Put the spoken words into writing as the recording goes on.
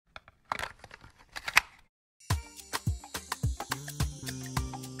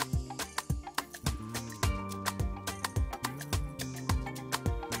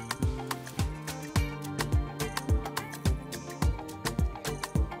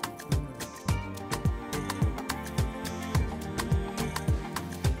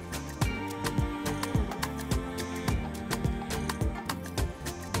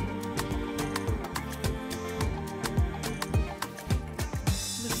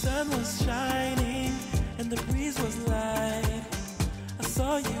sun was shining and the breeze was light. I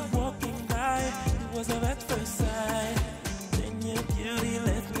saw you walking by, it was love at first sight. Then your beauty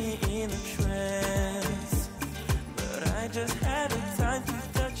left me in a trance, but I just had the time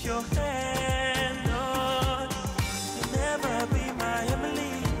to touch your hand. Oh, you'll never be my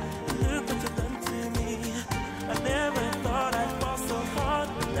Emily. Look what you've done to me. I never thought I'd fall so hard,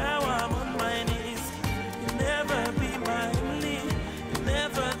 but now I'm on my knees. You'll never be my Emily. You'll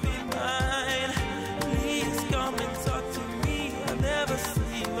never be mine. Please come and talk to me. I'll never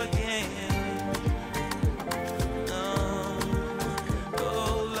see you again. No.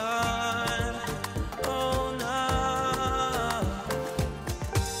 Oh Lord, oh Lord.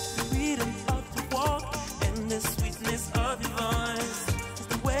 The rhythm of your walk and the sweetness of your voice, just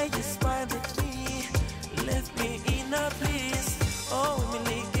the way you smiled at me, left me in a bliss. Oh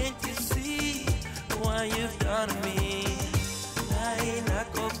Emily, can't you see what you've done to me? Naina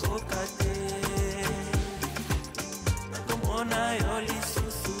koko kate, nakomona yoli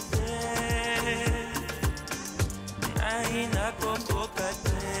susute. Naina koko kate.